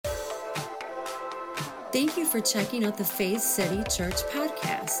Thank you for checking out the Faith City Church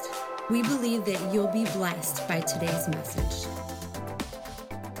podcast. We believe that you'll be blessed by today's message.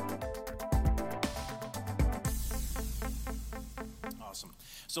 Awesome.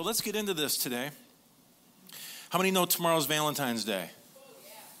 So let's get into this today. How many know tomorrow's Valentine's Day?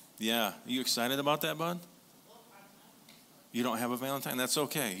 Yeah. Are you excited about that, bud? You don't have a Valentine? That's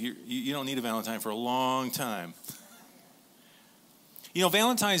okay. You don't need a Valentine for a long time. You know,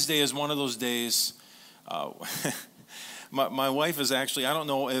 Valentine's Day is one of those days. My wife is actually, I don't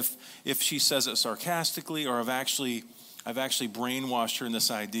know if she says it sarcastically or I've actually brainwashed her in this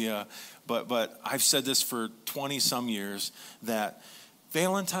idea, but I've said this for 20 some years, that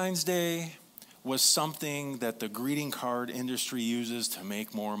Valentine's Day was something that the greeting card industry uses to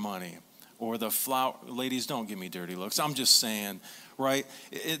make more money. Or the flower, ladies, don't give me dirty looks. I'm just saying, right?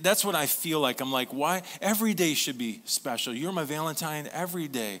 That's what I feel like. I'm like, why? Every day should be special. You're my Valentine every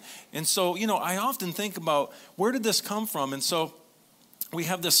day. And so, you know, I often think about, where did this come from? And so we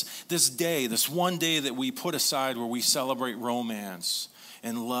have this day, this one day that we put aside where we celebrate romance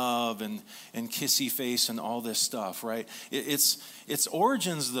and love and kissy face and all this stuff, right? Its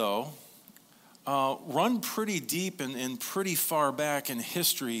origins, though, run pretty deep and pretty far back in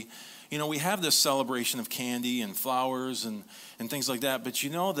history. You know, we have this celebration of candy and flowers and things like that, but you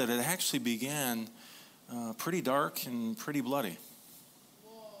know that it actually began pretty dark and pretty bloody.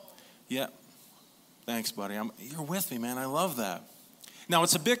 Whoa. Yeah. Thanks, buddy. You're with me, man. I love that. Now,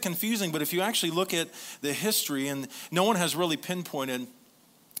 it's a bit confusing, but if you actually look at the history, and no one has really pinpointed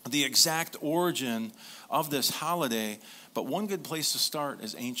the exact origin of this holiday, but one good place to start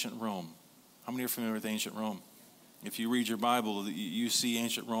is ancient Rome. How many are familiar with ancient Rome? If you read your Bible, you see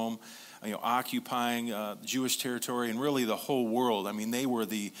ancient Rome, occupying Jewish territory and really the whole world. I mean, they were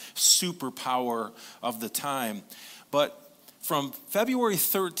the superpower of the time. But from February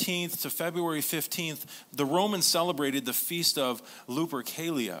 13th to February 15th, the Romans celebrated the feast of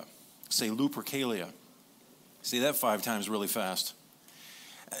Lupercalia. Say Lupercalia. Say that 5 times really fast.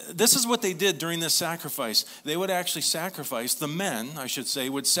 This is what they did during this sacrifice. They would actually sacrifice, the men, I should say,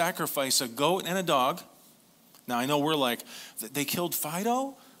 would sacrifice a goat and a dog. Now, I know we're like, they killed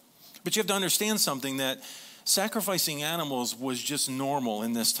Fido? But you have to understand something, that sacrificing animals was just normal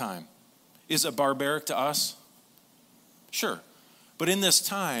in this time. Is it barbaric to us? Sure. But in this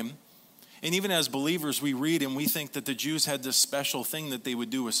time, and even as believers, we read and we think that the Jews had this special thing that they would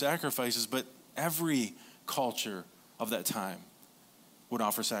do with sacrifices, but every culture of that time would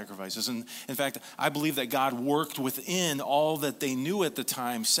offer sacrifices. And in fact, I believe that God worked within all that they knew at the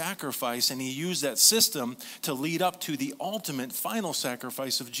time, sacrifice, and he used that system to lead up to the ultimate final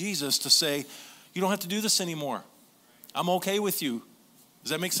sacrifice of Jesus, to say, you don't have to do this anymore. I'm okay with you. Does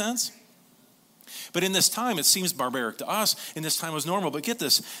that make sense? But in this time, it seems barbaric to us. In this time it was normal. But get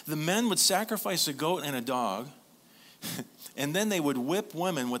this, the men would sacrifice a goat and a dog, and then they would whip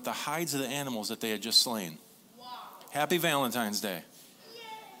women with the hides of the animals that they had just slain. Wow. Happy Valentine's Day.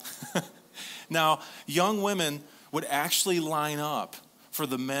 Now, young women would actually line up for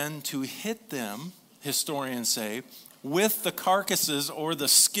the men to hit them, historians say, with the carcasses or the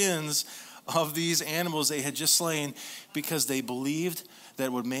skins of these animals they had just slain, because they believed that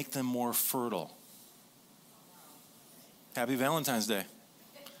it would make them more fertile. Happy Valentine's Day.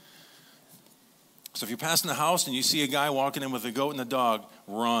 So if you're passing the house and you see a guy walking in with a goat and a dog,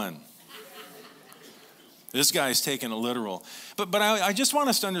 run. This guy's taking it literal. But I just want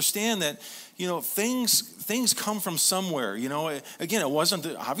us to understand that, you know, things come from somewhere. You know, again,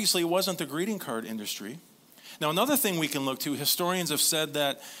 obviously it wasn't the greeting card industry. Now, another thing we can look to, historians have said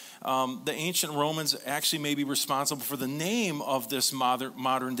that the ancient Romans actually may be responsible for the name of this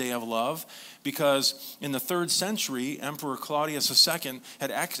modern day of love, because in the 3rd century, Emperor Claudius II had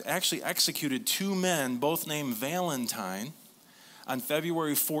actually executed 2 men, both named Valentine, on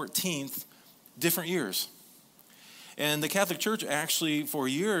February 14th, different years. And the Catholic Church actually, for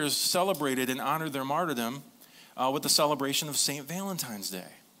years, celebrated and honored their martyrdom with the celebration of St. Valentine's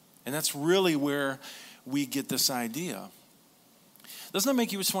Day. And that's really where we get this idea. Doesn't that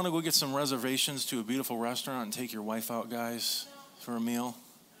make you just want to go get some reservations to a beautiful restaurant and take your wife out, guys, for a meal?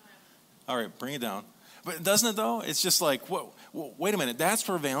 All right, bring it down. But doesn't it, though? It's just like, wait a minute, that's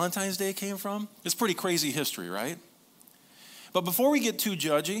where Valentine's Day came from? It's pretty crazy history, right? But before we get too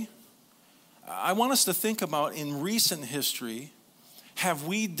judgy, I want us to think about, in recent history, have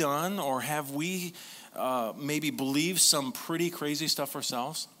we done or have we maybe believed some pretty crazy stuff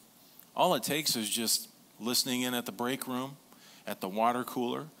ourselves? All it takes is just listening in at the break room, at the water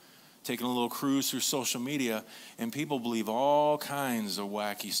cooler, taking a little cruise through social media, and people believe all kinds of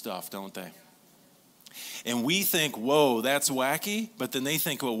wacky stuff, don't they? And we think, whoa, that's wacky, but then they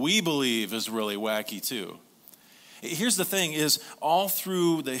think what we believe is really wacky too. Here's the thing is, all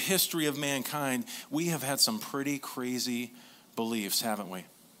through the history of mankind, we have had some pretty crazy beliefs, haven't we?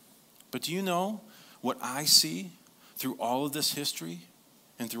 But do you know what I see through all of this history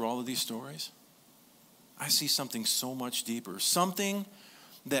and through all of these stories? I see something so much deeper, something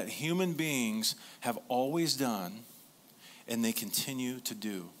that human beings have always done and they continue to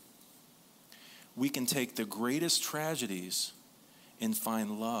do. We can take the greatest tragedies and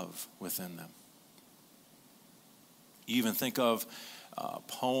find love within them. You even think of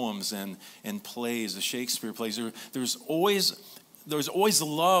poems and plays, the Shakespeare plays. There's always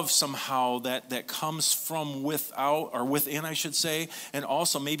love somehow that comes from without, or within, I should say, and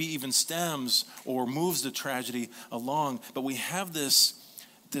also maybe even stems or moves the tragedy along. But we have this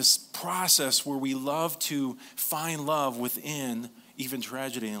process where we love to find love within even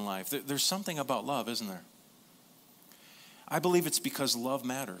tragedy in life. There's something about love, isn't there? I believe it's because love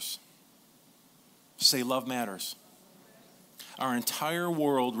matters. Say, love matters. Our entire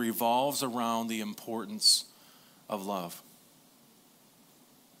world revolves around the importance of love.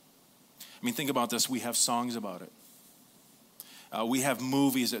 I mean, think about this. We have songs about it. We have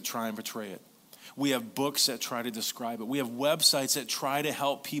movies that try and portray it. We have books that try to describe it. We have websites that try to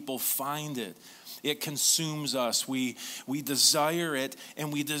help people find it. It consumes us. We desire it,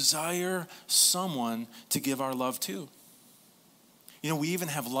 and we desire someone to give our love to. You know, we even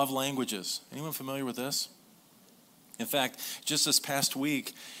have love languages. Anyone familiar with this? In fact, just this past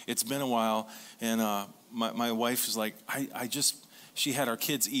week, it's been a while, and my wife was like, she had our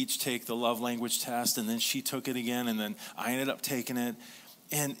kids each take the love language test, and then she took it again, and then I ended up taking it.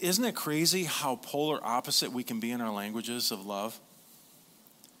 And isn't it crazy how polar opposite we can be in our languages of love?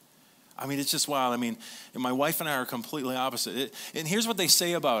 I mean, it's just wild. I mean, my wife and I are completely opposite. And here's what they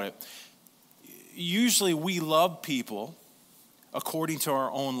say about it. Usually we love people according to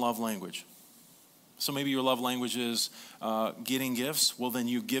our own love language. So maybe your love language is getting gifts. Well, then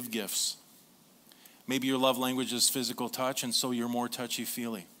you give gifts. Maybe your love language is physical touch, and so you're more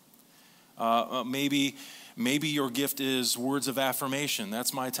touchy-feely. Maybe your gift is words of affirmation.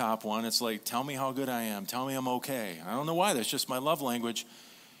 That's my top one. It's like, tell me how good I am. Tell me I'm okay. I don't know why. That's just my love language.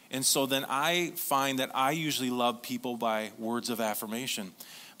 And so then I find that I usually love people by words of affirmation.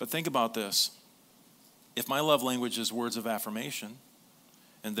 But think about this. If my love language is words of affirmation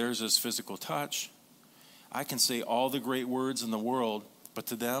and theirs is physical touch, I can say all the great words in the world, but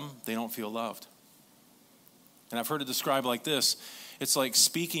to them, they don't feel loved. And I've heard it described like this. It's like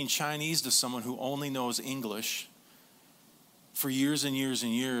speaking Chinese to someone who only knows English for years and years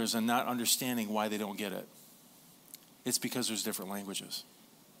and years and not understanding why they don't get it. It's because there's different languages.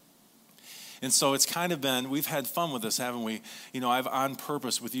 And so it's kind of been, we've had fun with this, haven't we? You know, I've on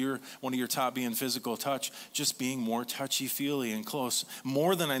purpose with one of your top being physical touch, just being more touchy-feely and close,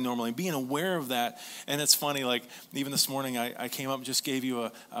 more than I normally, being aware of that. And it's funny, like even this morning I came up and just gave you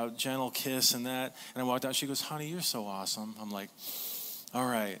a gentle kiss and that, and I walked out, she goes, honey, you're so awesome. I'm like, all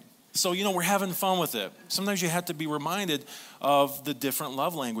right. So, you know, we're having fun with it. Sometimes you have to be reminded of the different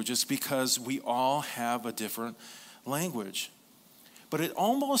love languages because we all have a different language. But it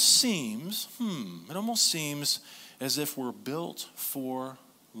almost seems as if we're built for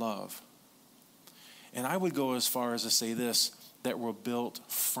love. And I would go as far as to say this, that we're built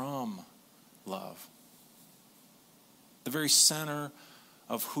from love. The very center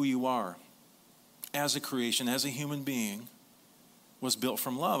of who you are as a creation, as a human being, was built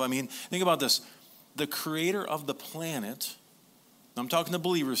from love. I mean, think about this. The creator of the planet, I'm talking to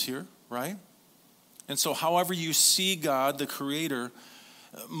believers here, right? And so however you see God, the creator,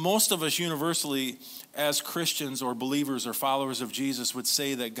 most of us universally as Christians or believers or followers of Jesus would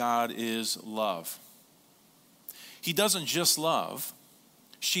say that God is love. He doesn't just love.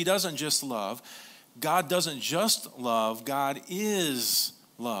 She doesn't just love. God doesn't just love. God is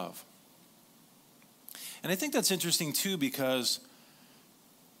love. And I think that's interesting too because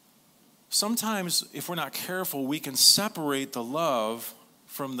sometimes if we're not careful, we can separate the love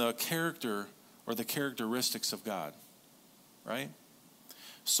from the character or the characteristics of God, right?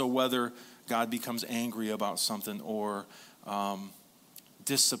 So whether God becomes angry about something or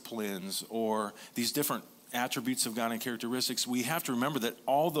disciplines or these different attributes of God and characteristics, we have to remember that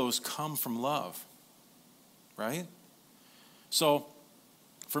all those come from love, right? So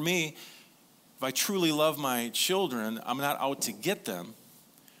for me, if I truly love my children, I'm not out to get them,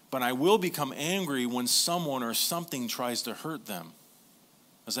 but I will become angry when someone or something tries to hurt them.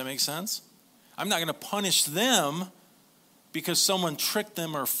 Does that make sense? I'm not going to punish them because someone tricked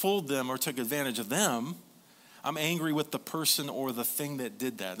them or fooled them or took advantage of them. I'm angry with the person or the thing that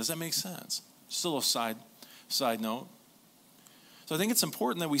did that. Does that make sense? Just a little side note. So I think it's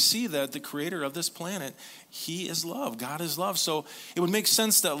important that we see that the creator of this planet, he is love. God is love. So it would make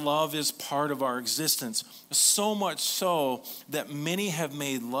sense that love is part of our existence. So much so that many have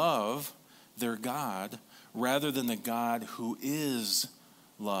made love their God rather than the God who is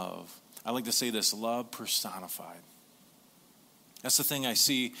love. I like to say this, love personified. That's the thing I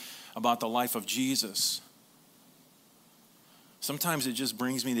see about the life of Jesus. Sometimes it just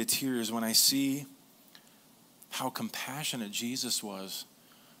brings me to tears when I see how compassionate Jesus was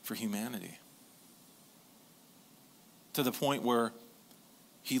for humanity. To the point where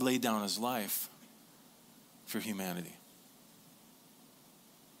he laid down his life for humanity.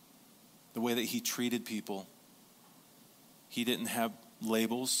 The way that he treated people. He didn't have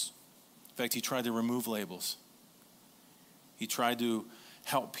labels. In fact, he tried to remove labels. He tried to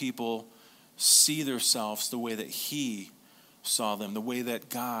help people see themselves the way that he saw them, the way that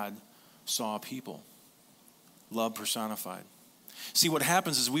God saw people. Love personified. See, what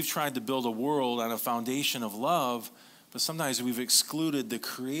happens is we've tried to build a world on a foundation of love, but sometimes we've excluded the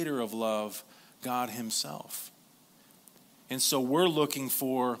creator of love, God himself. And so we're looking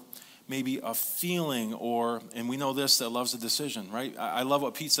for maybe a feeling and we know this, that love's a decision, right? I love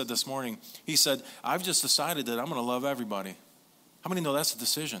what Pete said this morning. He said, I've just decided that I'm going to love everybody. How many know that's a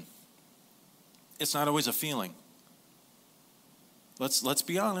decision? It's not always a feeling. Let's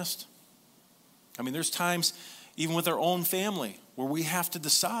be honest. I mean, there's times, even with our own family, where we have to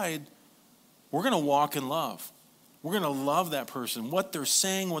decide we're going to walk in love. We're going to love that person. What they're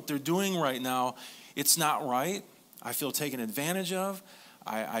saying, what they're doing right now, it's not right. I feel taken advantage of.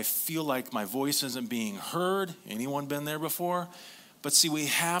 I feel like my voice isn't being heard. Anyone been there before? But see, we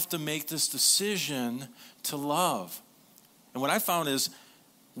have to make this decision to love. And what I found is,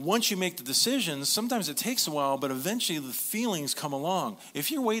 once you make the decision, sometimes it takes a while, but eventually the feelings come along.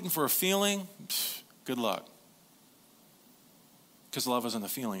 If you're waiting for a feeling, good luck. Because love isn't a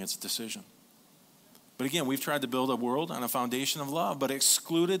feeling, it's a decision. But again, we've tried to build a world on a foundation of love, but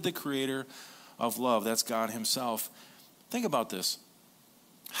excluded the creator of love. That's God himself. Think about this.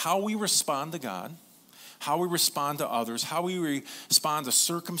 How we respond to God, how we respond to others, how we respond to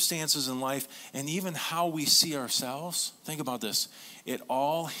circumstances in life, and even how we see ourselves. Think about this. It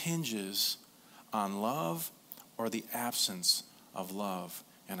all hinges on love or the absence of love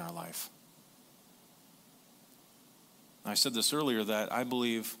in our life. I said this earlier that I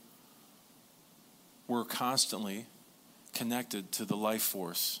believe we're constantly connected to the life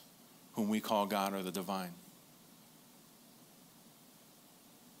force whom we call God or the divine.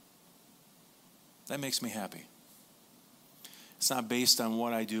 That makes me happy. It's not based on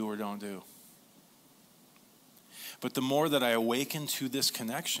what I do or don't do. But the more that I awaken to this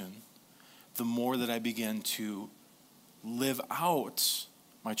connection, the more that I begin to live out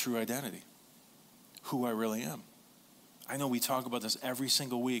my true identity, who I really am. I know we talk about this every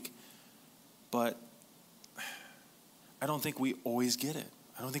single week, but I don't think we always get it.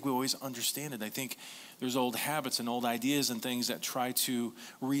 I don't think we always understand it. I think there's old habits and old ideas and things that try to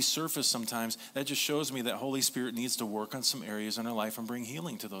resurface sometimes. That just shows me that Holy Spirit needs to work on some areas in our life and bring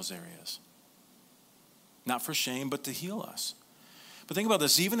healing to those areas. Not for shame, but to heal us. But think about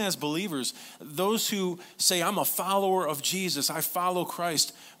this, even as believers, those who say, I'm a follower of Jesus, I follow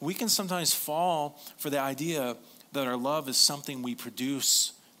Christ, we can sometimes fall for the idea that our love is something we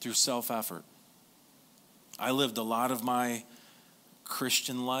produce through self-effort. I lived a lot of my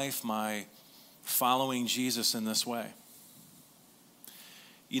Christian life, my following Jesus in this way.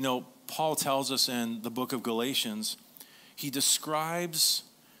 You know, Paul tells us in the book of Galatians, he describes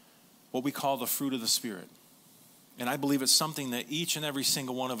what we call the fruit of the Spirit. And I believe it's something that each and every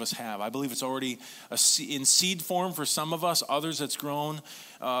single one of us have. I believe it's already in seed form for some of us. Others it's grown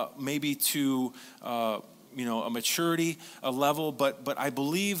maybe to a maturity, a level. But I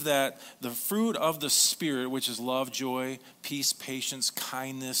believe that the fruit of the Spirit, which is love, joy, peace, patience,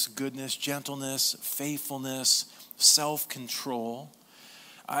 kindness, goodness, gentleness, faithfulness, self-control.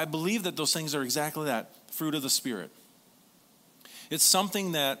 I believe that those things are exactly that, fruit of the Spirit. It's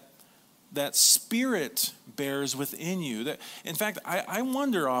something that Spirit bears within you. That, in fact, I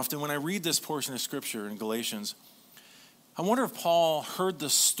wonder often when I read this portion of Scripture in Galatians, I wonder if Paul heard the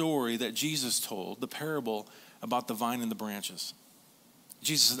story that Jesus told, the parable about the vine and the branches.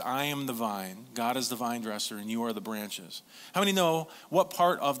 Jesus said, I am the vine, God is the vine dresser, and you are the branches. How many know what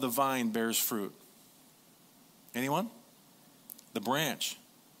part of the vine bears fruit? Anyone? The branch.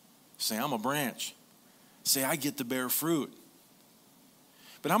 Say, I'm a branch. Say, I get to bear fruit.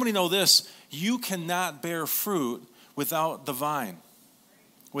 But how many know this? You cannot bear fruit without the vine,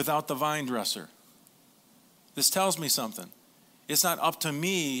 without the vine dresser. This tells me something. It's not up to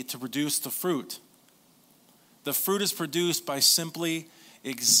me to produce the fruit. The fruit is produced by simply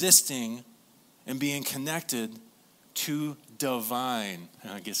existing and being connected to divine.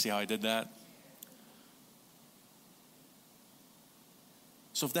 I can see how I did that.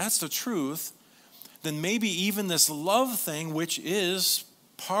 So if that's the truth, then maybe even this love thing, which is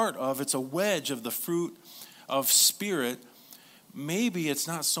part of, it's a wedge of the fruit of Spirit, maybe it's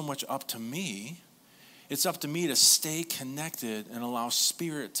not so much up to me. It's up to me to stay connected and allow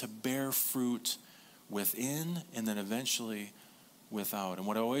Spirit to bear fruit within and then eventually without. And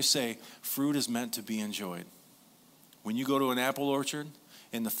what I always say, fruit is meant to be enjoyed. When you go to an apple orchard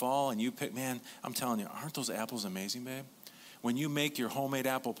in the fall and you pick, man, I'm telling you, aren't those apples amazing, babe? When you make your homemade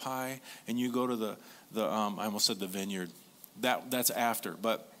apple pie and you go to the I almost said the vineyard. That's after.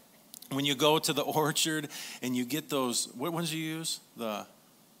 But when you go to the orchard and you get those, what ones do you use? The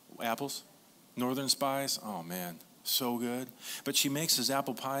apples? Northern Spice? Oh, man, so good. But she makes his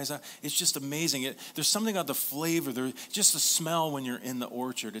apple pies. It's just amazing. There's something about the flavor. There's just the smell when you're in the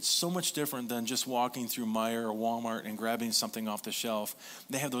orchard. It's so much different than just walking through Meijer or Walmart and grabbing something off the shelf.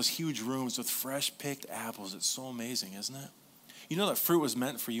 They have those huge rooms with fresh picked apples. It's so amazing, isn't it? You know that fruit was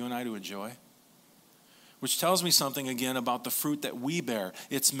meant for you and I to enjoy? Which tells me something again about the fruit that we bear.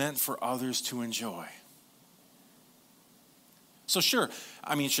 It's meant for others to enjoy. So sure,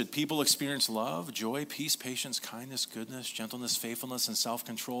 I mean, should people experience love, joy, peace, patience, kindness, goodness, gentleness, faithfulness, and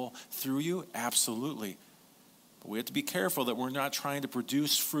self-control through you? Absolutely. But we have to be careful that we're not trying to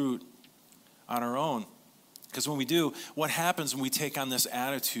produce fruit on our own. Because when we do, what happens when we take on this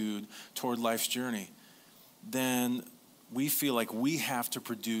attitude toward life's journey? Then we feel like we have to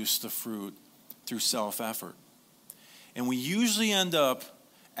produce the fruit through self-effort. And we usually end up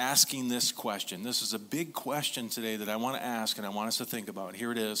asking this question. This is a big question today that I want to ask and I want us to think about.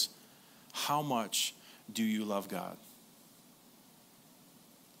 Here it is. How much do you love God?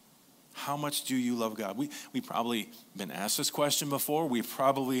 How much do you love God? We probably been asked this question before. We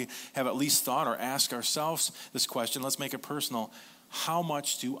probably have at least thought or asked ourselves this question. Let's make it personal. How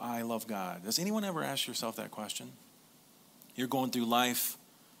much do I love God? Does anyone ever ask yourself that question? You're going through life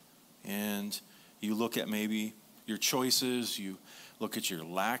and you look at maybe your choices, you look at your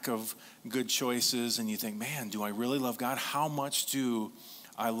lack of good choices, and you think, man, do I really love God? How much do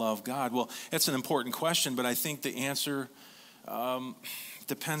I love God? Well, it's an important question, but I think the answer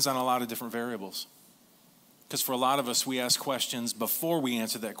depends on a lot of different variables. Because for a lot of us, we ask questions before we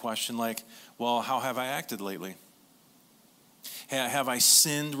answer that question, like, well, how have I acted lately? Have I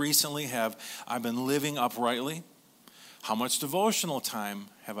sinned recently? Have I been living uprightly? How much devotional time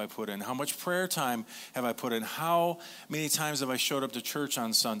have I put in? How much prayer time have I put in? How many times have I showed up to church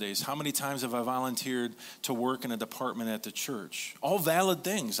on Sundays? How many times have I volunteered to work in a department at the church? All valid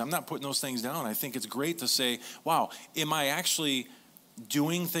things. I'm not putting those things down. I think it's great to say, wow, am I actually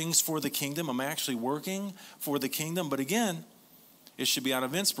doing things for the kingdom? Am I actually working for the kingdom? But again, it should be out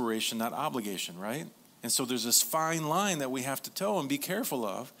of inspiration, not obligation, right? And so there's this fine line that we have to toe and be careful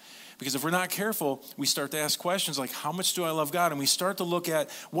of. Because if we're not careful, we start to ask questions like, how much do I love God? And we start to look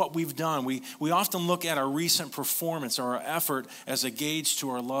at what we've done. We often look at our recent performance or our effort as a gauge to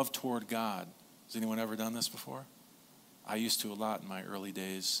our love toward God. Has anyone ever done this before? I used to a lot in my early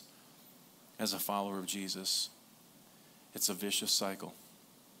days as a follower of Jesus. It's a vicious cycle.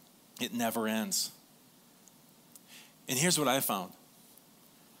 It never ends. And here's what I found.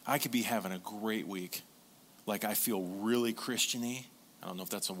 I could be having a great week. Like I feel really Christian-y. I don't know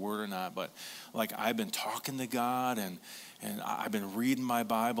if that's a word or not, but like I've been talking to God and I've been reading my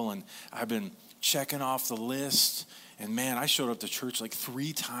Bible and I've been checking off the list. And man, I showed up to church like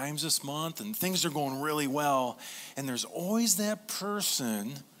 3 times this month and things are going really well. And there's always that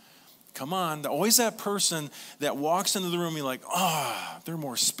person, always that person that walks into the room and you're like, they're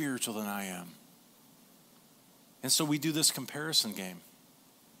more spiritual than I am. And so we do this comparison game.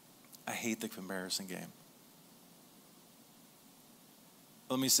 I hate the comparison game.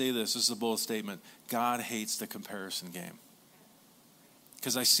 Let me say this. This is a bold statement. God hates the comparison game.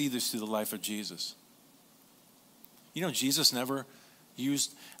 Because I see this through the life of Jesus. You know, Jesus never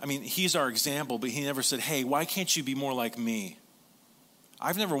he's our example, but he never said, hey, why can't you be more like me?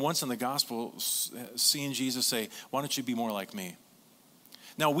 I've never once in the gospel seen Jesus say, why don't you be more like me?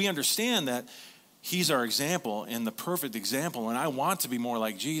 Now, we understand that he's our example and the perfect example, and I want to be more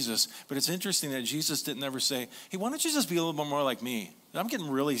like Jesus, but it's interesting that Jesus didn't ever say, hey, why don't you just be a little bit more like me? I'm getting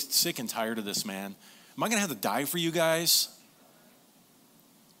really sick and tired of this, man. Am I going to have to die for you guys?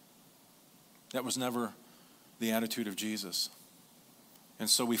 That was never the attitude of Jesus. And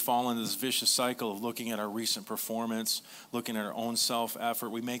so we fall into this vicious cycle of looking at our recent performance, looking at our own self-effort.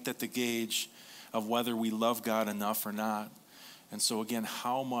 We make that the gauge of whether we love God enough or not. And so again,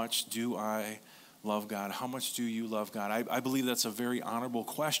 how much do I love God? How much do you love God? I believe that's a very honorable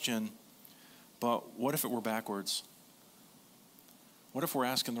question, but what if it were backwards? What if we're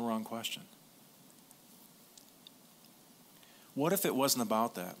asking the wrong question? What if it wasn't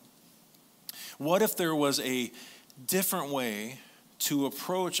about that? What if there was a different way to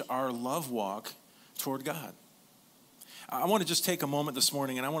approach our love walk toward God? I want to just take a moment this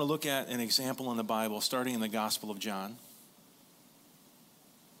morning and I want to look at an example in the Bible, starting in the Gospel of John.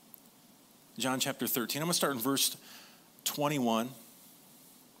 John chapter 13. I'm going to start in verse 21.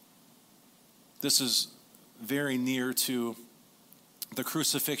 This is very near to the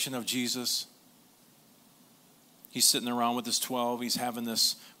crucifixion of Jesus. He's sitting around with his 12. He's having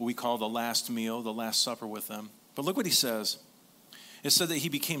this, what we call the last meal, the last supper with them. But look what he says. It said that he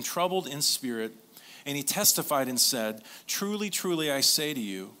became troubled in spirit, and he testified and said, "Truly, truly, I say to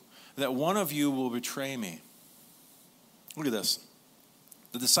you, that one of you will betray me." Look at this.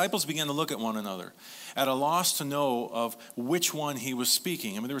 The disciples began to look at one another, at a loss to know of which one he was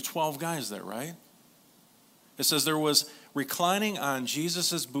speaking. I mean, there were 12 guys there, right? It says there was reclining on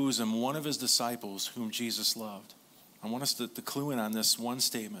Jesus' bosom one of his disciples whom Jesus loved. I want us to clue in on this one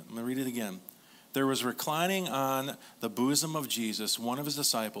statement. Let me read it again. There was reclining on the bosom of Jesus one of his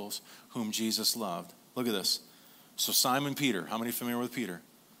disciples whom Jesus loved. Look at this. So Simon Peter, how many are familiar with Peter?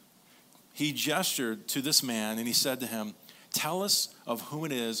 He gestured to this man and he said to him, "Tell us of whom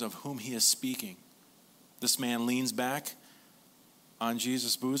it is of whom he is speaking." This man leans back on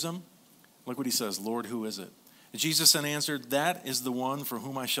Jesus' bosom. Look what he says, "Lord, who is it?" Jesus then answered, "That is the one for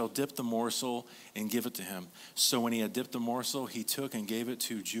whom I shall dip the morsel and give it to him." So when he had dipped the morsel, he took and gave it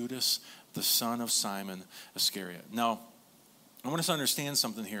to Judas, the son of Simon Iscariot. Now, I want us to understand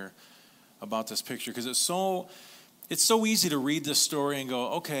something here about this picture, because it's so easy to read this story and go,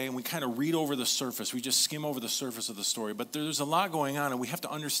 okay, and we kind of read over the surface. We just skim over the surface of the story. But there's a lot going on, and we have to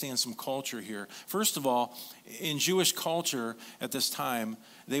understand some culture here. First of all, in Jewish culture at this time,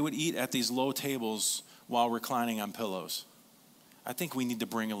 they would eat at these low tables while reclining on pillows. I think we need to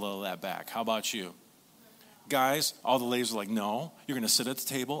bring a little of that back. How about you? Guys, all the ladies are like, no, you're going to sit at the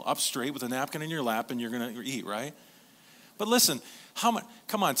table up straight with a napkin in your lap and you're going to eat, right? But listen,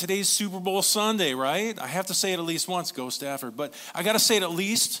 come on, today's Super Bowl Sunday, right? I have to say it at least once, go Stafford. But I got to say it at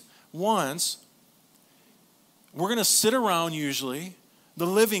least once. We're going to sit around usually the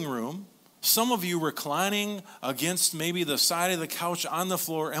living room, some of you reclining against maybe the side of the couch on the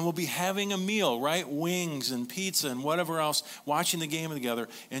floor, and we'll be having a meal, right? Wings and pizza and whatever else, watching the game together,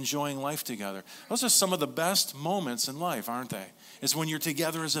 enjoying life together. Those are some of the best moments in life, aren't they? It's when you're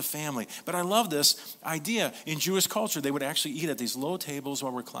together as a family. But I love this idea. In Jewish culture, they would actually eat at these low tables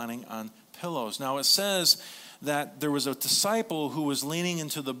while reclining on pillows. Now, it says that there was a disciple who was leaning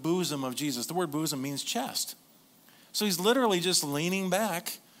into the bosom of Jesus. The word bosom means chest. So he's literally just leaning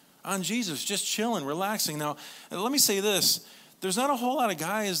back on Jesus, just chilling, relaxing. Now, let me say this. There's not a whole lot of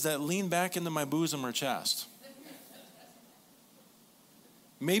guys that lean back into my bosom or chest.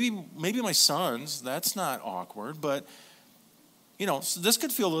 Maybe my sons, that's not awkward, but, this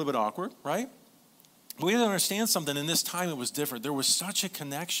could feel a little bit awkward, right? We have to understand something. In this time, it was different. There was such a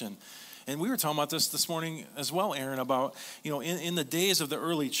connection. And we were talking about this morning as well, Aaron, about, in the days of the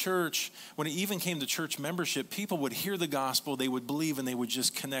early church, when it even came to church membership, people would hear the gospel, they would believe, and they would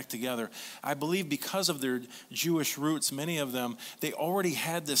just connect together. I believe because of their Jewish roots, many of them, they already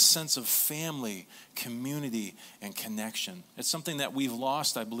had this sense of family, community, and connection. It's something that we've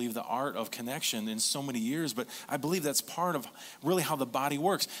lost, I believe, the art of connection in so many years, but I believe that's part of really how the body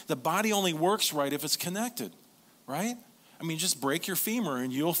works. The body only works right if it's connected, right? I mean, just break your femur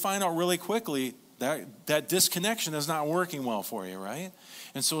and you'll find out really quickly that disconnection is not working well for you, right?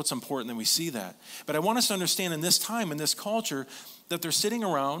 And so it's important that we see that. But I want us to understand in this time, in this culture, that they're sitting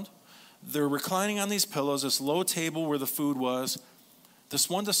around, they're reclining on these pillows, this low table where the food was. This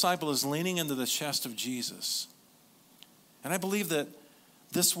one disciple is leaning into the chest of Jesus. And I believe that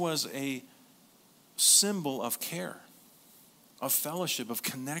this was a symbol of care, of fellowship, of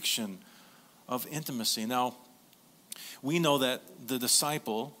connection, of intimacy. Now, we know that the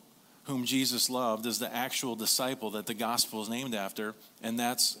disciple whom Jesus loved is the actual disciple that the gospel is named after, and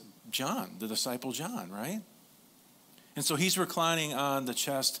that's John, the disciple John, right? And so he's reclining on the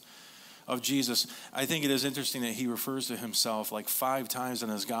chest of Jesus. I think it is interesting that he refers to himself like 5 times in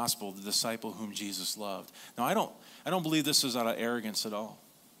his gospel, the disciple whom Jesus loved. Now, I don't believe this is out of arrogance at all.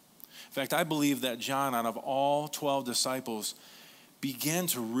 In fact, I believe that John, out of all 12 disciples, began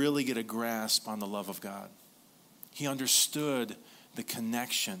to really get a grasp on the love of God. He understood the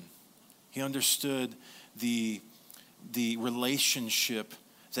connection. He understood the relationship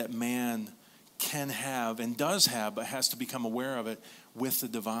that man can have and does have, but has to become aware of it with the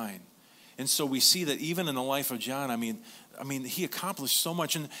divine. And so we see that even in the life of John, I mean, he accomplished so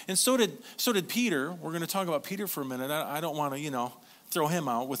much. And so did Peter. We're going to talk about Peter for a minute. I don't want to, throw him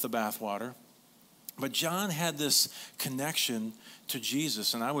out with the bathwater. But John had this connection to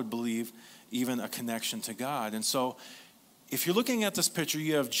Jesus, and I would believe even a connection to God. And so if you're looking at this picture,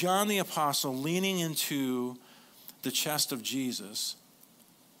 you have John the Apostle leaning into the chest of Jesus.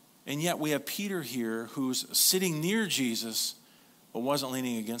 And yet we have Peter here who's sitting near Jesus, but wasn't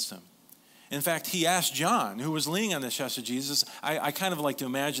leaning against him. In fact, he asked John, who was leaning on the chest of Jesus. I kind of like to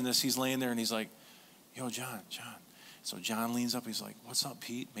imagine this. He's laying there and he's like, yo, John. So John leans up. He's like, what's up,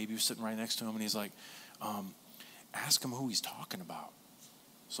 Pete? Maybe he was sitting right next to him. And he's like, ask him who he's talking about.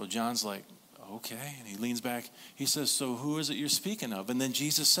 So John's like, okay. And he leans back. He says, so who is it you're speaking of? And then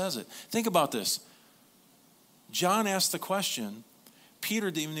Jesus says it. Think about this. John asked the question.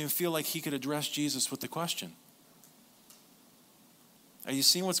 Peter didn't even feel like he could address Jesus with the question. Are you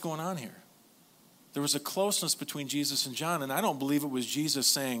seeing what's going on here? There was a closeness between Jesus and John, and I don't believe it was Jesus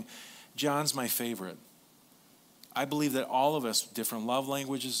saying, John's my favorite. I believe that all of us, different love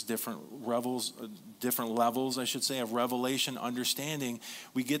languages, different levels, of revelation, understanding,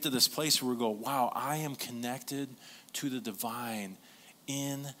 we get to this place where we go, wow, I am connected to the divine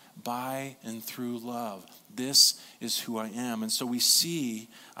in, by, and through love. This is who I am. And so we see,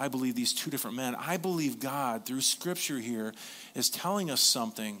 I believe, these two different men. I believe God, through Scripture here, is telling us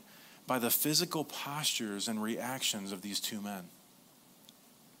something by the physical postures and reactions of these two men.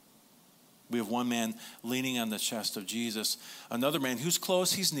 We have one man leaning on the chest of Jesus. Another man who's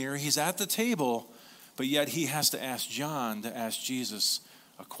close, he's near, he's at the table, but yet he has to ask John to ask Jesus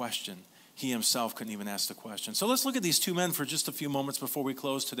a question. He himself couldn't even ask the question. So let's look at these two men for just a few moments before we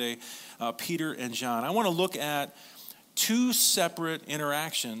close today, Peter and John. I want to look at two separate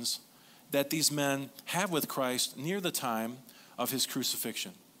interactions that these men have with Christ near the time of his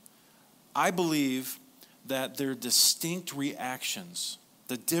crucifixion. I believe that their distinct reactions,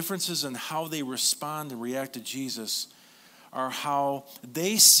 the differences in how they respond and react to Jesus, are how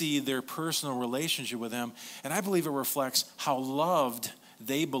they see their personal relationship with him. And I believe it reflects how loved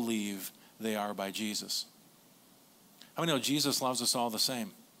they believe they are by Jesus. How many know Jesus loves us all the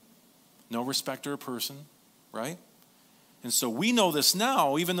same? No respecter of person, right? And so we know this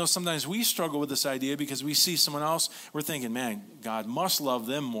now, even though sometimes we struggle with this idea because we see someone else, we're thinking, man, God must love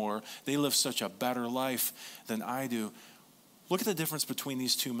them more. They live such a better life than I do. Look at the difference between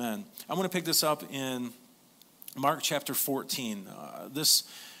these two men. I want to pick this up in Mark chapter 14. This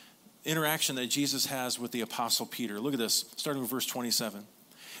interaction that Jesus has with the Apostle Peter. Look at this, starting with verse 27.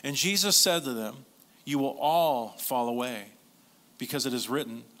 And Jesus said to them, you will all fall away, because it is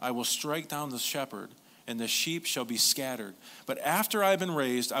written, I will strike down the shepherd, and the sheep shall be scattered. But after I have been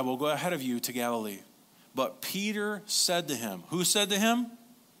raised, I will go ahead of you to Galilee. But Peter said to him, who said to him?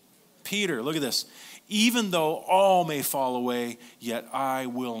 Peter, look at this. Even though all may fall away, yet I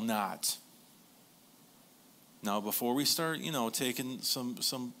will not. Now, before we start, taking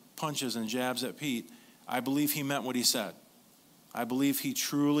some punches and jabs at Pete, I believe he meant what he said. I believe he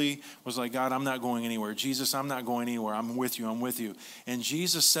truly was like, God, I'm not going anywhere. Jesus, I'm not going anywhere. I'm with you. And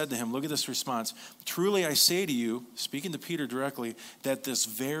Jesus said to him, look at this response. Truly I say to you, speaking to Peter directly, that this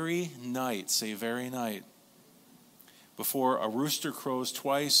very night, say very night, before a rooster crows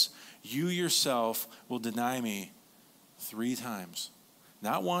twice, you yourself will deny me 3 times.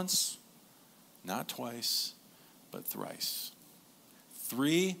 Not once, not twice, but thrice.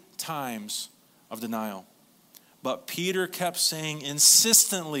 3 times of denial. But Peter kept saying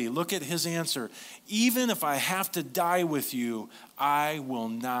insistently, look at his answer, even if I have to die with you, I will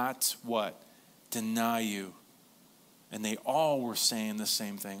not, what? Deny you. And they all were saying the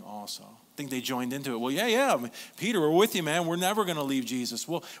same thing also. I think they joined into it. Well, yeah, Peter, we're with you, man. We're never going to leave Jesus.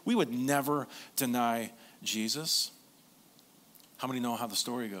 Well, we would never deny Jesus. How many know how the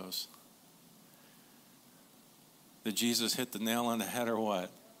story goes? Did Jesus hit the nail on the head or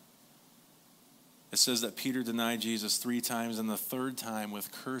what? It says that Peter denied Jesus 3 times, and the 3rd time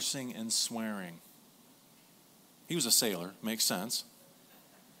with cursing and swearing. He was a sailor, makes sense.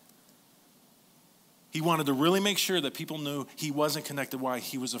 He wanted to really make sure that people knew he wasn't connected. Why?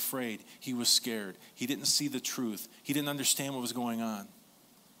 He was afraid. He was scared. He didn't see the truth. He didn't understand what was going on.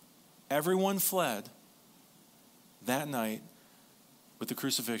 Everyone fled that night with the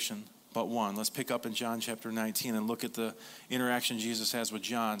crucifixion but one. Let's pick up in John chapter 19 and look at the interaction Jesus has with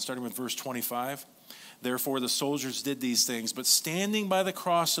John, starting with verse 25. Therefore the soldiers did these things, but standing by the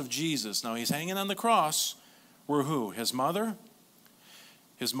cross of Jesus, now he's hanging on the cross, were who? His mother,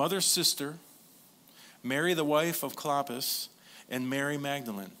 his mother's sister, Mary the wife of Clopas, and Mary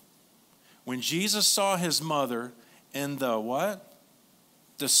Magdalene. When Jesus saw his mother and the what?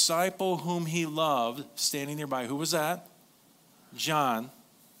 Disciple whom he loved standing nearby. Who was that? John.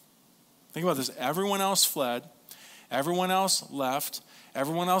 Think about this. Everyone else fled. Everyone else left.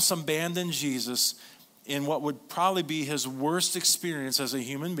 Everyone else abandoned Jesus in what would probably be his worst experience as a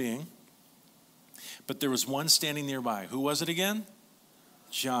human being. But there was one standing nearby. Who was it again?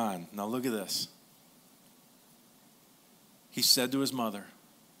 John. Now look at this. He said to his mother,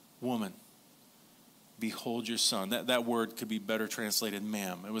 "Woman, behold your son." That word could be better translated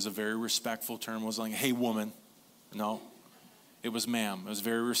ma'am. It was a very respectful term. It was like, "Hey, woman." No, it was ma'am. It was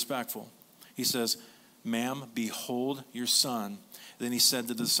very respectful. He says, "Ma'am, behold your son." Then he said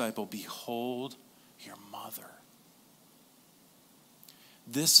to the disciple, "Behold your mother."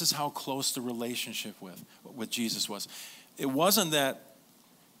 This is how close the relationship with Jesus was. It wasn't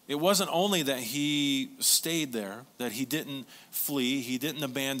only that he stayed there, that he didn't flee, he didn't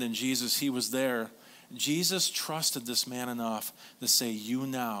abandon Jesus, he was there. Jesus trusted this man enough to say, "You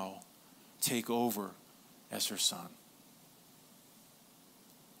now take over as her son."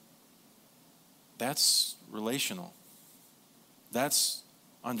 That's relational. That's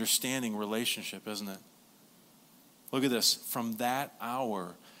understanding relationship, isn't it? Look at this. From that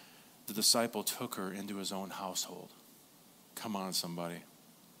hour, the disciple took her into his own household. Come on, somebody.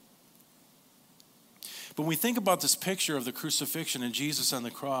 But when we think about this picture of the crucifixion and Jesus on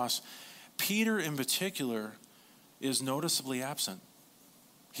the cross, Peter in particular is noticeably absent.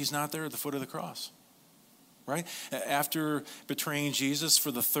 He's not there at the foot of the cross, right? After betraying Jesus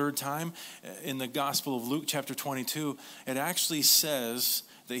for the third time in the Gospel of Luke chapter 22, it actually says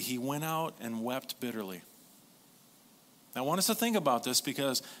that he went out and wept bitterly. Now, I want us to think about this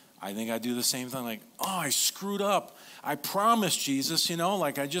because I think I do the same thing. Like, oh, I screwed up. I promised Jesus,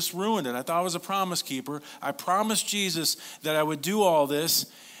 like I just ruined it. I thought I was a promise keeper. I promised Jesus that I would do all this.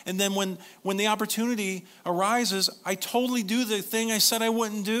 And then when the opportunity arises, I totally do the thing I said I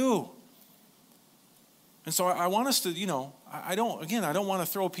wouldn't do. And so I want us to, I don't want to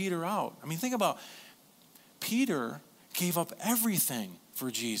throw Peter out. I mean, think about Peter gave up everything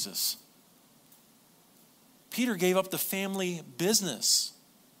for Jesus. Peter gave up the family business,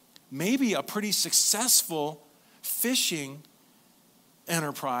 maybe a pretty successful fishing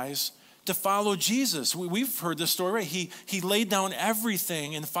enterprise, to follow Jesus. We've heard this story, right? He laid down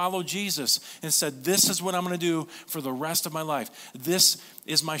everything and followed Jesus and said, "This is what I'm going to do for the rest of my life. This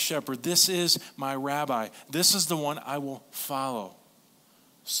is my shepherd. This is my rabbi. This is the one I will follow."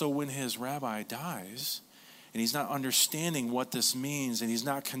 So when his rabbi dies and he's not understanding what this means and he's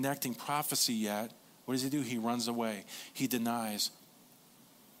not connecting prophecy yet, what does he do? He runs away. He denies.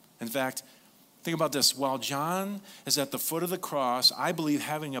 In fact, think about this. While John is at the foot of the cross, I believe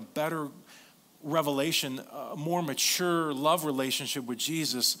having a better revelation, a more mature love relationship with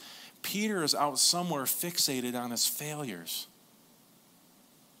Jesus, Peter is out somewhere fixated on his failures.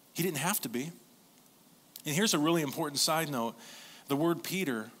 He didn't have to be. And here's a really important side note. The word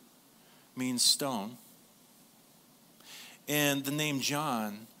Peter means stone. And the name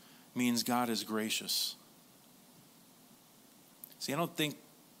John means God is gracious. See, I don't think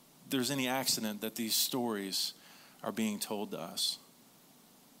there's any accident that these stories are being told to us.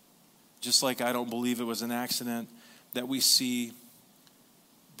 Just like I don't believe it was an accident that we see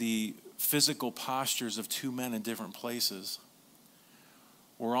the physical postures of two men in different places,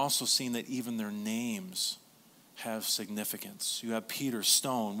 we're also seeing that even their names have significance. You have Peter,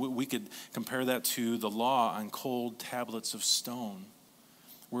 stone. We could compare that to the law on cold tablets of stone.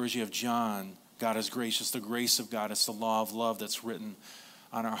 Whereas you have John, God is gracious, the grace of God. It's the law of love that's written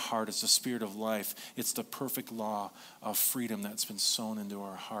on our heart. It's the spirit of life. It's the perfect law of freedom that's been sown into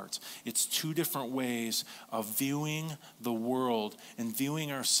our hearts. It's two different ways of viewing the world and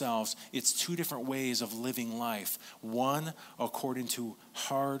viewing ourselves. It's two different ways of living life. One according to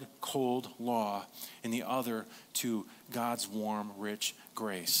hard, cold law, and the other to God's warm, rich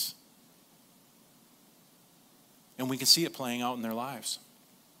grace. And we can see it playing out in their lives.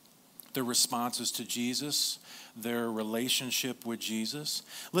 Their responses to Jesus, their relationship with Jesus.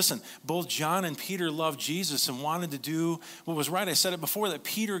 Listen, both John and Peter loved Jesus and wanted to do what was right. I said it before that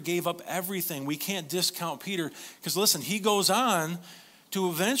Peter gave up everything. We can't discount Peter because, listen, he goes on to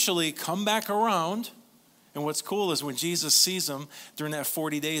eventually come back around. And what's cool is when Jesus sees him during that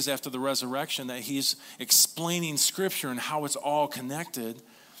 40 days after the resurrection, that he's explaining Scripture and how it's all connected.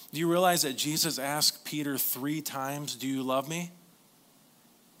 Do you realize that Jesus asked Peter 3 times, "Do you love me?"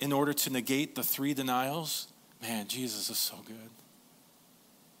 in order to negate the 3 denials? Man, Jesus is so good.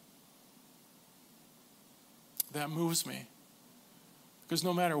 That moves me. Because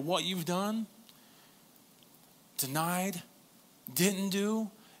no matter what you've done, denied, didn't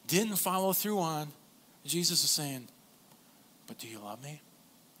do, didn't follow through on, Jesus is saying, but do you love me?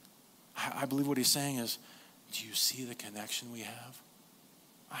 I believe what he's saying is, do you see the connection we have?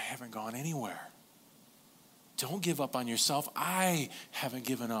 I haven't gone anywhere. Don't give up on yourself. I haven't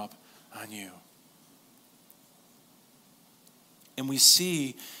given up on you. And we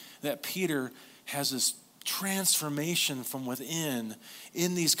see that Peter has this transformation from within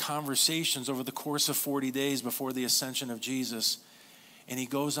in these conversations over the course of 40 days before the ascension of Jesus. And he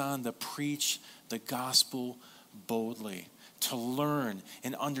goes on to preach the gospel boldly, to learn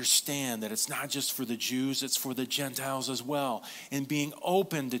and understand that it's not just for the Jews, it's for the Gentiles as well. And being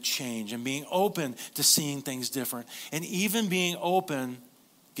open to change and being open to seeing things different. And even being open,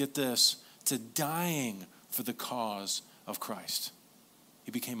 get this, to dying for the cause of Christ.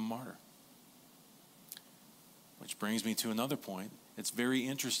 He became a martyr. Which brings me to another point. It's very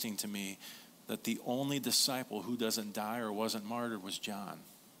interesting to me that the only disciple who doesn't die or wasn't martyred was John.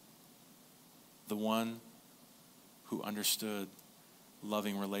 The one who understood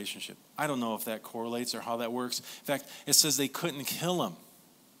loving relationship. I don't know if that correlates or how that works. In fact, it says they couldn't kill him.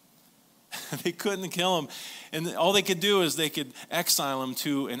 They couldn't kill him. And all they could do is they could exile him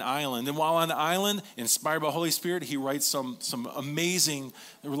to an island. And while on the island, inspired by the Holy Spirit, he writes some amazing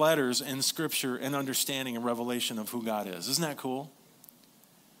letters in Scripture and understanding and revelation of who God is. Isn't that cool?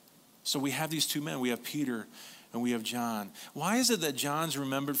 So we have these two men. We have Peter and we have John. Why is it that John's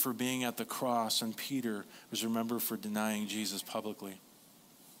remembered for being at the cross and Peter was remembered for denying Jesus publicly?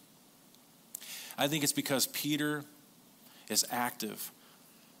 I think it's because Peter is active.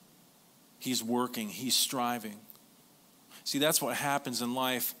 He's working. He's striving. See, that's what happens in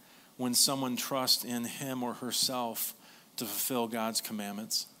life when someone trusts in him or herself to fulfill God's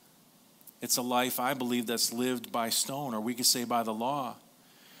commandments. It's a life, I believe, that's lived by stone, or we could say by the law.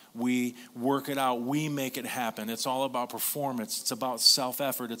 We work it out. We make it happen. It's all about performance. It's about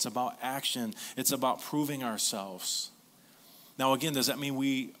self-effort. It's about action. It's about proving ourselves. Now, again, does that mean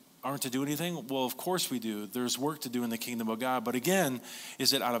we aren't to do anything? Well, of course we do. There's work to do in the kingdom of God. But again,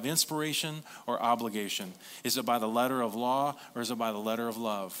 is it out of inspiration or obligation? Is it by the letter of law or is it by the letter of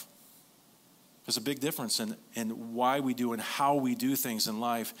love? There's a big difference in why we do and how we do things in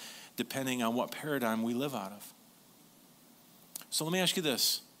life depending on what paradigm we live out of. So let me ask you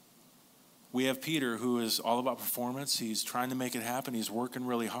this. We have Peter, who is all about performance. He's trying to make it happen. He's working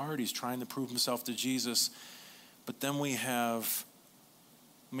really hard. He's trying to prove himself to Jesus. But then we have,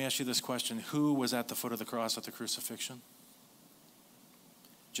 let me ask you this question. Who was at the foot of the cross at the crucifixion?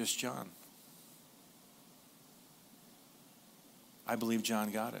 Just John. I believe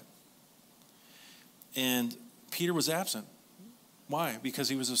John got it. And Peter was absent. Why? Because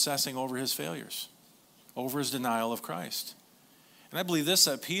he was obsessing over his failures, over his denial of Christ. And I believe this,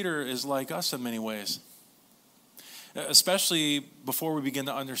 that Peter is like us in many ways, especially before we begin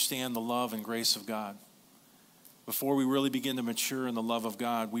to understand the love and grace of God. Before we really begin to mature in the love of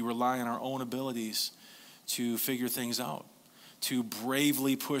God, we rely on our own abilities to figure things out, to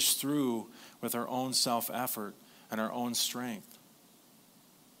bravely push through with our own self-effort and our own strength.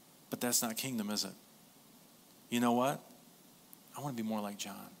 But that's not kingdom, is it? You know what? I want to be more like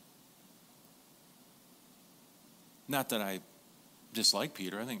John. Not that I dislike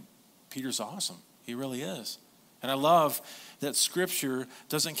Peter. I think Peter's awesome. He really is. And I love that Scripture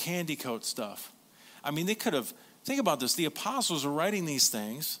doesn't candy coat stuff. I mean, they could have, think about this, the apostles are writing these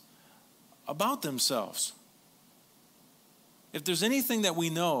things about themselves. If there's anything that we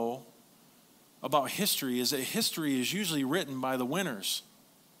know about history, is that history is usually written by the winners.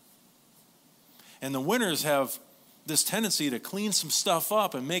 And the winners have this tendency to clean some stuff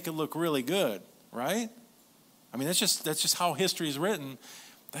up and make it look really good, right? I mean, that's just how history is written.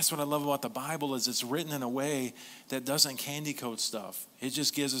 That's what I love about the Bible, is it's written in a way that doesn't candy coat stuff. It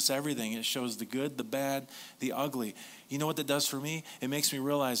just gives us everything. It shows the good, the bad, the ugly. You know what that does for me? It makes me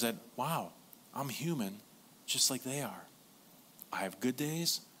realize that, wow, I'm human just like they are. I have good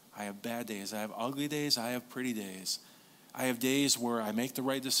days. I have bad days. I have ugly days. I have pretty days. I have days where I make the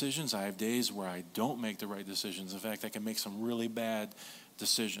right decisions. I have days where I don't make the right decisions. In fact, I can make some really bad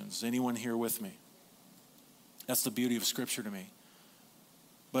decisions. Anyone here with me? That's the beauty of Scripture to me.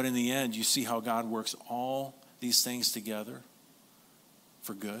 But in the end, you see how God works all these things together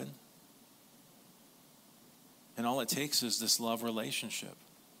for good. And all it takes is this love relationship.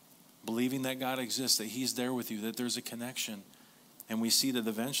 Believing that God exists, that He's there with you, that there's a connection. And we see that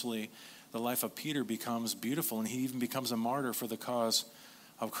eventually the life of Peter becomes beautiful, and he even becomes a martyr for the cause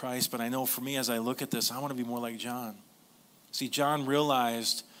of Christ. But I know for me, as I look at this, I want to be more like John. See, John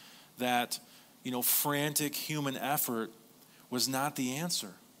realized that, frantic human effort was not the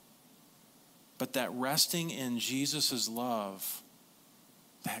answer, but that resting in Jesus' love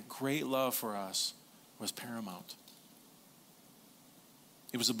that great love for us was paramount.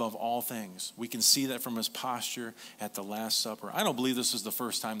 It was above all things. We can see that from his posture at the Last Supper. I don't believe this was the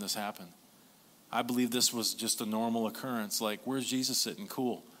first time this happened. I believe this was just a normal occurrence. Like, where's Jesus sitting?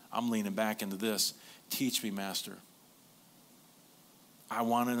 Cool. I'm leaning back into this. Teach me, Master. I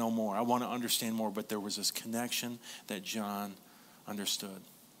want to know more. I want to understand more. But there was this connection that John understood.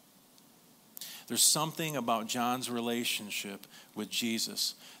 There's something about John's relationship with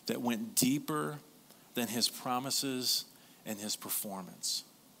Jesus that went deeper than his promises and his performance.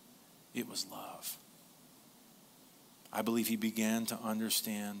 It was love. I believe he began to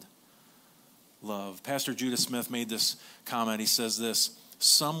understand love. Pastor Judah Smith made this comment. He says this: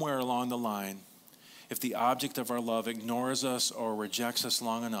 somewhere along the line, if the object of our love ignores us or rejects us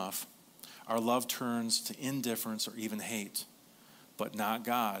long enough, our love turns to indifference or even hate. But not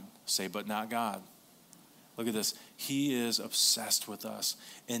God. Say, but not God. Look at this. He is obsessed with us,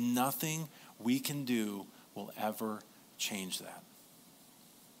 and nothing we can do will ever change that.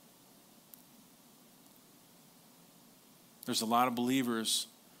 There's a lot of believers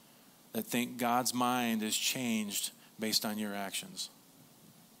that think God's mind is changed based on your actions.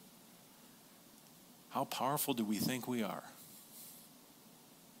 How powerful do we think we are?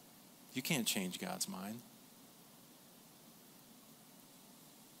 You can't change God's mind.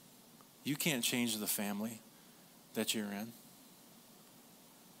 You can't change the family that you're in.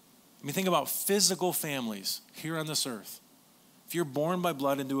 I mean, think about physical families here on this earth. If you're born by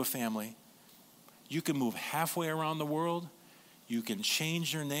blood into a family, you can move halfway around the world, you can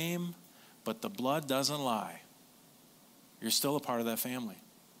change your name, but the blood doesn't lie. You're still a part of that family.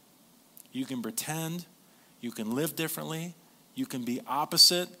 You can pretend, you can live differently, you can be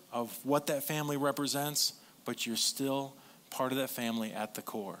opposite of what that family represents, but you're still part of that family at the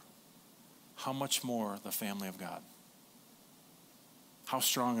core. How much more the family of God? How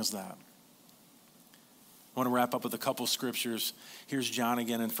strong is that? I want to wrap up with a couple scriptures. Here's John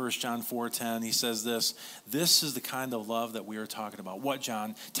again in 1 John 4:10. He says this: this is the kind of love that we are talking about. What,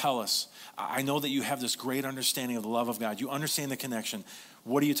 John? Tell us. I know that you have this great understanding of the love of God. You understand the connection.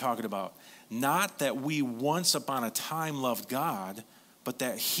 What are you talking about? Not that we once upon a time loved God, but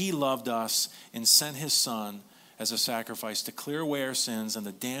that he loved us and sent his son as a sacrifice to clear away our sins and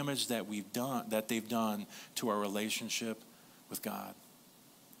the damage that they've done to our relationship with God.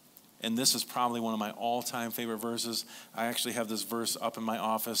 And this is probably one of my all-time favorite verses. I actually have this verse up in my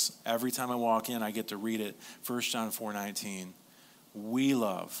office. Every time I walk in, I get to read it. 1 John 4:19. We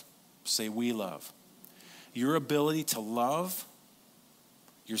love. Say, we love. Your ability to love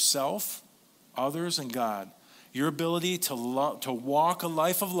yourself, others, and God. Your ability to walk a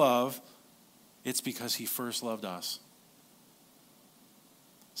life of love, it's because he first loved us.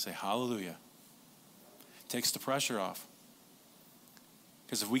 Say hallelujah. Takes the pressure off.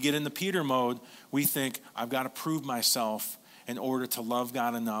 Because if we get into Peter mode, we think, I've got to prove myself in order to love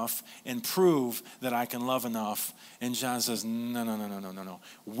God enough and prove that I can love enough. And John says, no.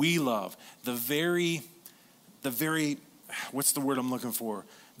 We love. The very, what's the word I'm looking for?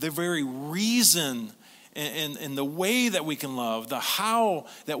 The very reason and the way that we can love, the how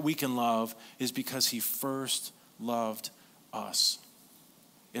that we can love is because he first loved us.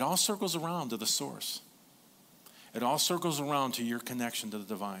 It all circles around to the source. It all circles around to your connection to the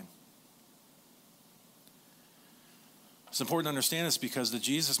divine. It's important to understand this because the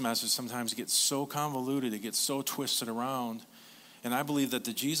Jesus message sometimes gets so convoluted, it gets so twisted around. And I believe that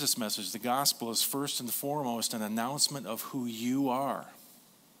the Jesus message, the gospel, is first and foremost an announcement of who you are.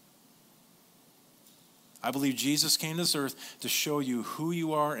 I believe Jesus came to this earth to show you who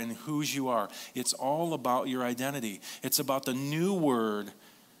you are and whose you are. It's all about your identity. It's about the new word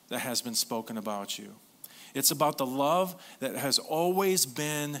that has been spoken about you. It's about the love that has always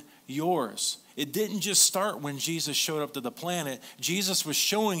been yours. It didn't just start when Jesus showed up to the planet. Jesus was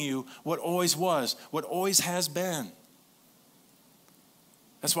showing you what always was, what always has been.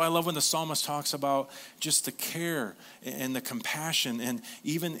 That's why I love when the psalmist talks about just the care and the compassion. And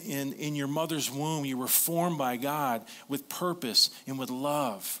even in your mother's womb, you were formed by God with purpose and with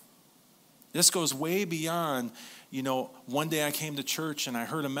love. This goes way beyond, one day I came to church and I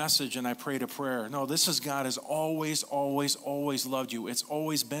heard a message and I prayed a prayer. No, this is God has always, always, always loved you. It's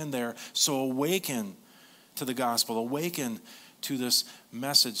always been there. So awaken to the gospel. Awaken to this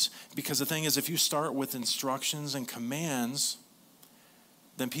message. Because the thing is, if you start with instructions and commands,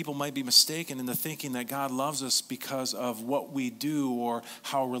 then people might be mistaken into thinking that God loves us because of what we do or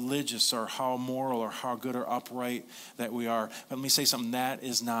how religious or how moral or how good or upright that we are. But let me say something, that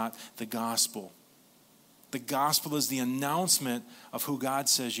is not the gospel. The gospel is the announcement of who God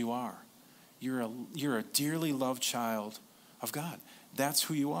says you are. You're a dearly loved child of God. that's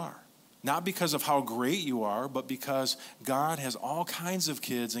who you are. Not because of how great you are, but because God has all kinds of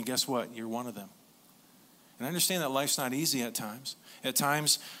kids, and guess what? You're one of them. And I understand that life's not easy at times. At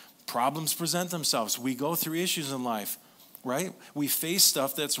times, problems present themselves. We go through issues in life, right? We face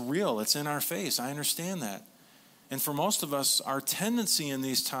stuff that's real. It's in our face. I understand that. And for most of us, our tendency in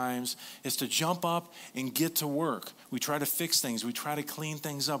these times is to jump up and get to work. We try to fix things. We try to clean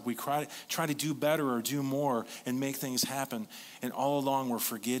things up. We try to do better or do more and make things happen. And all along, we're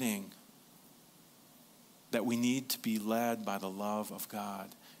forgetting that we need to be led by the love of God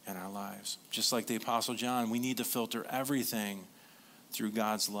in our lives. Just like the Apostle John, we need to filter everything through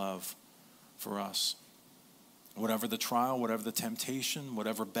God's love for us. Whatever the trial, whatever the temptation,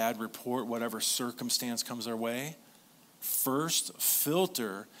 whatever bad report, whatever circumstance comes our way, first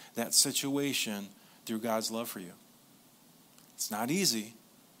filter that situation through God's love for you. It's not easy,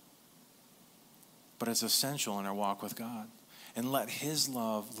 but it's essential in our walk with God. And let his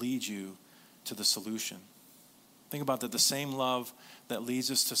love lead you to the solution. Think about that. The same love that leads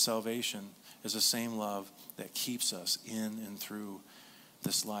us to salvation is the same love that keeps us in and through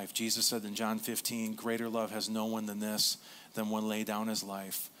this life. Jesus said in John 15, greater love has no one than this, than one lay down his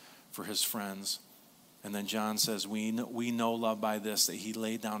life for his friends. And then John says, we know love by this, that he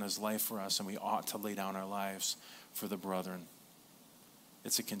laid down his life for us, and we ought to lay down our lives for the brethren.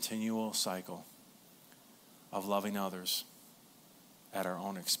 It's a continual cycle of loving others at our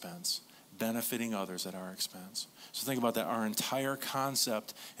own expense, benefiting others at our expense. So think about that. Our entire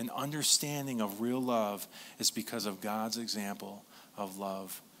concept and understanding of real love is because of God's example of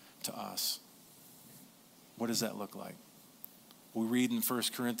love to us. What does that look like? We read in 1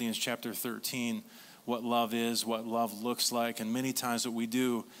 Corinthians chapter 13 what love is, what love looks like, and many times what we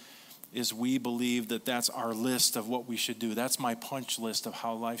do is we believe that that's our list of what we should do. That's my punch list of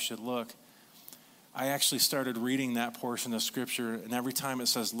how life should look. I actually started reading that portion of Scripture, and every time it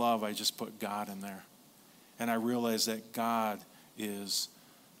says love, I just put God in there. And I realized that God is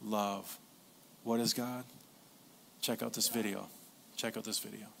love. What is God? Check out this video. Check out this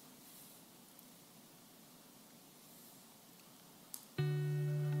video.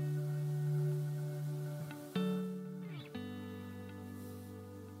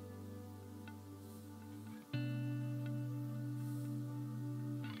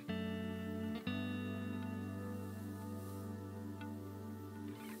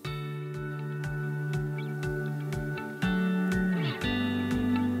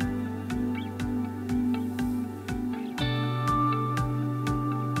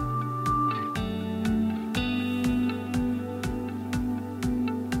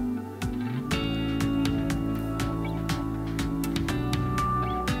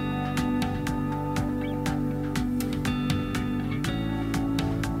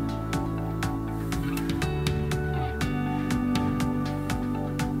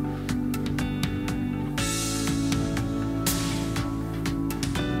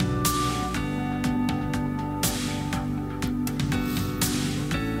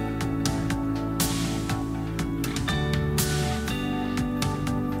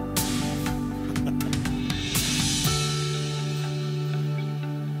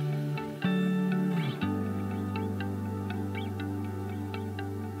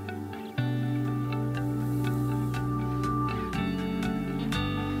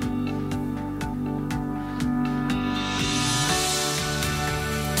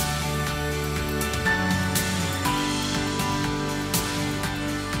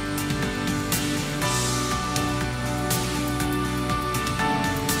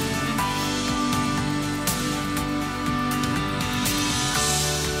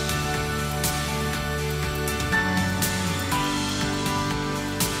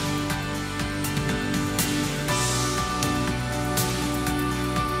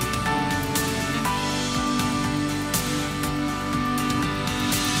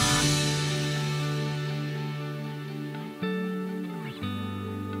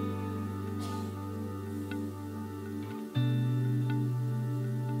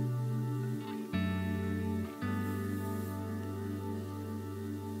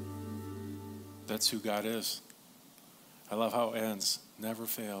 That's who God is. I love how it ends. Never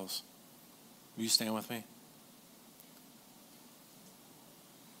fails. Will you stand with me?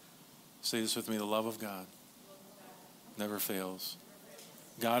 Say this with me. The love of God never fails.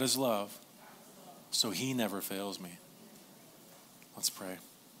 God is love, so he never fails me. Let's pray.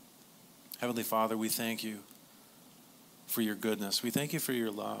 Heavenly Father, we thank you for your goodness. We thank you for your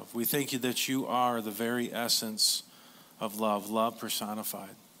love. We thank you that you are the very essence of love, love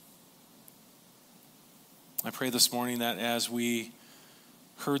personified. I pray this morning that as we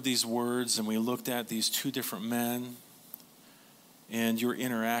heard these words and we looked at these two different men and your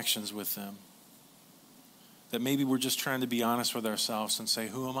interactions with them. That maybe we're just trying to be honest with ourselves and say,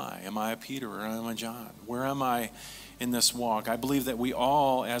 who am I? Am I a Peter or am I a John? Where am I in this walk? I believe that we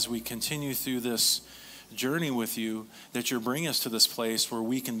all, as we continue through this journey with you, that you're bringing us to this place where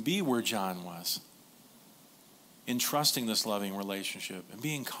we can be where John was, in trusting this loving relationship and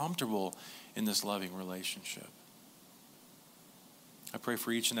being comfortable in this loving relationship. I pray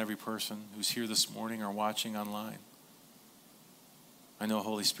for each and every person who's here this morning or watching online. I know,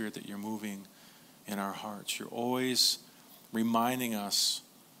 Holy Spirit, that you're moving in our hearts. You're always reminding us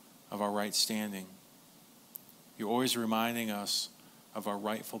of our right standing. You're always reminding us of our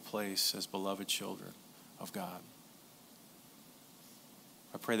rightful place as beloved children of God.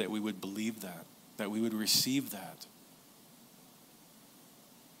 I pray that we would believe that we would receive that,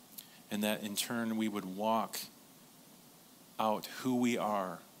 and that in turn we would walk out who we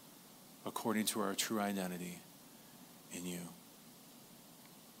are according to our true identity in you.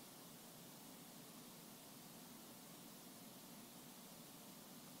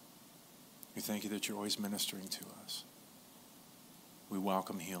 We thank you that you're always ministering to us. We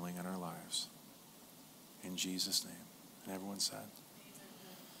welcome healing in our lives. In Jesus' name. And everyone said,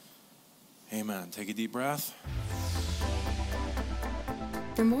 amen. Take a deep breath.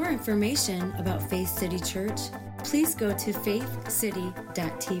 For more information about Faith City Church, please go to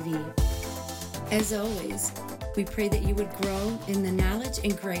faithcity.tv. As always, we pray that you would grow in the knowledge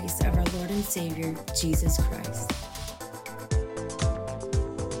and grace of our Lord and Savior, Jesus Christ.